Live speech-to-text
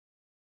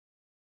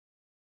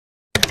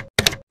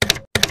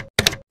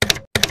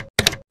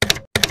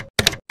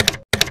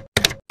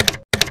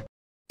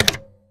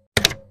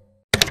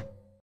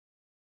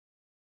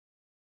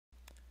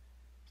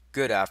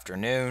Good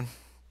afternoon.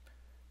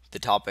 The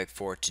topic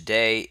for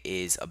today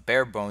is a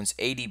bare bones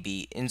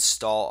ADB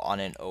install on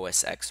an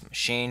OSX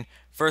machine.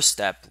 First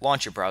step,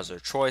 launch your browser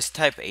of choice,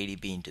 type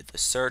ADB into the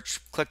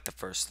search, click the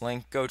first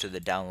link, go to the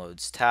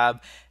Downloads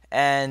tab,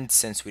 and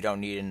since we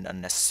don't need an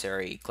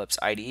unnecessary Eclipse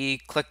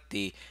IDE, click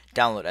the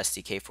Download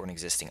SDK for an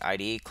existing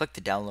IDE, click the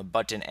download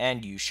button,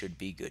 and you should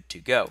be good to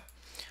go.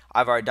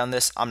 I've already done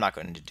this, I'm not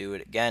going to do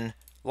it again.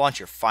 Launch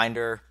your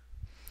Finder,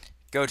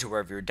 go to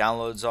wherever your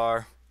downloads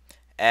are,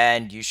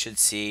 and you should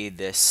see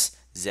this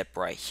zip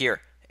right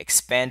here.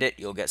 Expand it,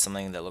 you'll get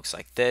something that looks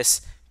like this.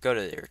 Go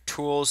to your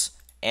tools,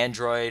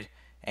 Android,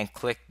 and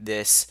click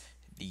this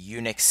the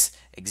Unix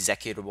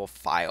executable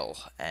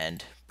file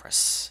and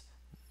press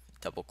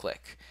double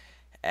click.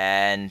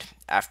 And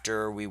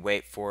after we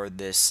wait for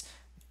this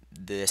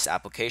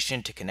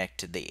application to connect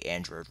to the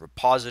Android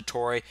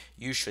repository,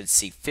 you should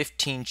see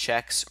 15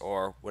 checks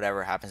or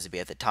whatever happens to be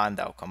at the time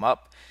that will come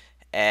up,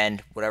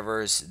 and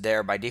whatever is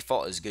there by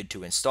default is good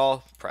to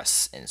install.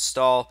 Press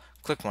install,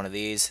 click one of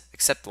these,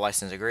 accept the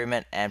license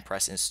agreement, and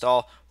press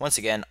install. Once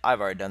again,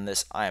 I've already done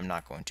this, I am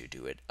not going to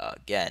do it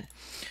again.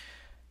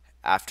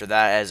 After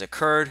that has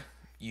occurred,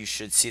 you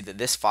should see that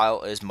this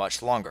file is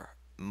much larger.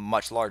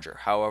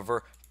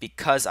 However,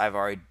 because I've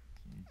already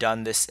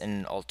done this in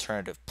an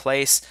alternative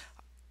place,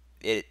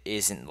 it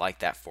isn't like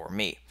that for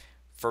me.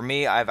 For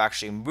me, I've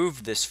actually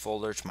moved this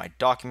folder to my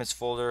documents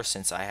folder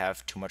since I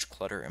have too much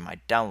clutter in my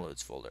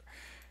downloads folder.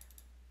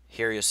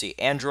 Here you'll see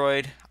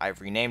Android,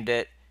 I've renamed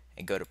it,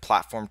 and go to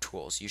platform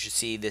tools. You should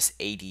see this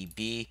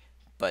ADB,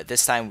 but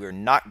this time we're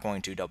not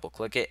going to double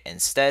click it.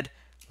 Instead,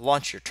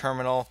 launch your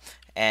terminal,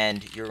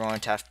 and you're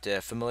going to have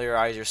to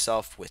familiarize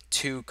yourself with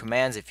two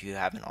commands if you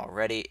haven't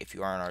already. If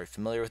you aren't already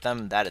familiar with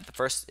them, the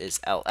first is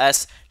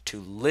ls to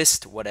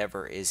list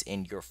whatever is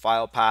in your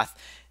file path,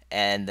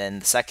 and then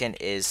the second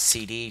is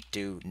cd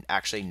to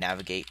actually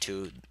navigate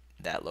to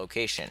that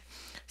location.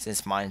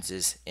 Since mine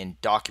is in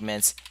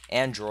documents,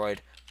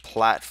 Android,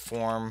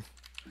 platform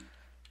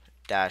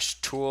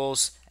dash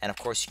tools, and of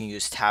course you can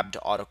use tab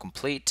to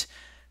autocomplete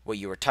what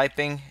you were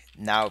typing.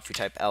 Now if you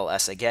type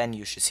ls again,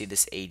 you should see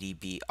this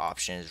ADB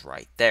option is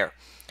right there.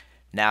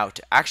 Now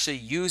to actually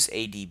use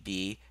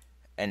ADB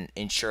and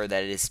ensure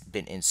that it has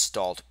been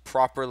installed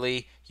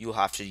properly, you'll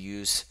have to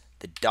use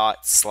the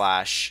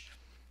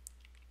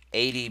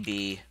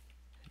 /ADB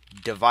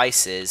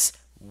devices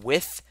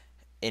with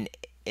an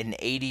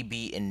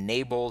ADB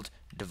enabled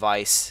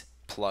device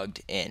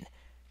plugged in.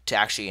 To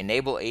actually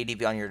enable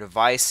ADB on your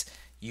device,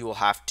 you will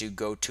have to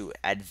go to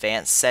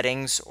advanced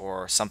settings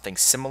or something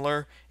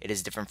similar. It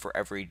is different for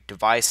every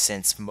device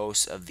since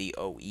most of the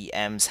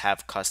OEMs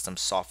have custom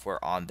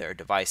software on their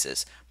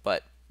devices.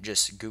 But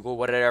just Google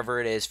whatever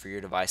it is for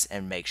your device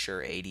and make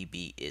sure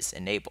ADB is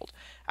enabled.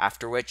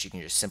 After which you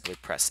can just simply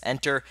press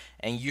enter,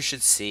 and you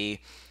should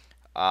see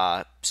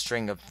a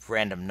string of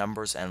random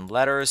numbers and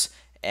letters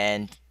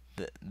and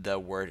the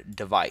word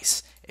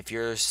device. If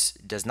yours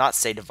does not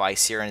say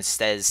device here and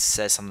instead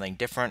says something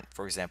different,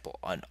 for example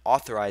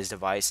unauthorized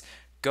device,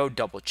 go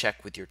double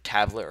check with your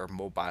tablet or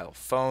mobile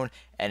phone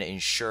and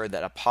ensure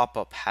that a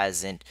pop-up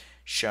hasn't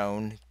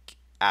shown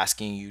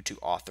asking you to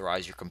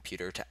authorize your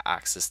computer to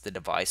access the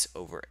device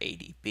over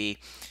ADB.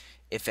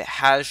 If it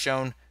has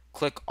shown,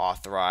 click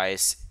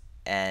authorize,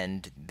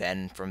 and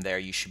then from there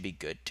you should be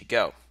good to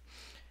go.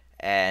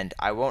 And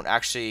I won't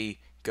actually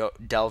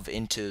delve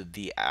into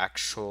the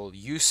actual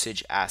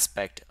usage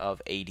aspect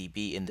of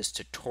ADB in this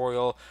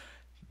tutorial,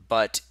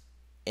 but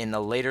in a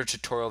later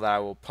tutorial that I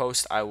will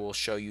post, I will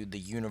show you the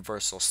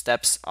universal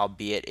steps,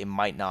 albeit it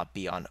might not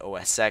be on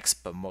OSX,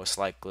 but most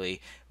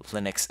likely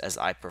Linux, as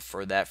I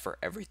prefer that for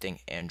everything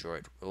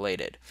Android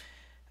related.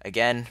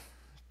 Again,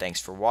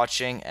 thanks for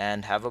watching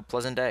and have a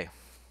pleasant day.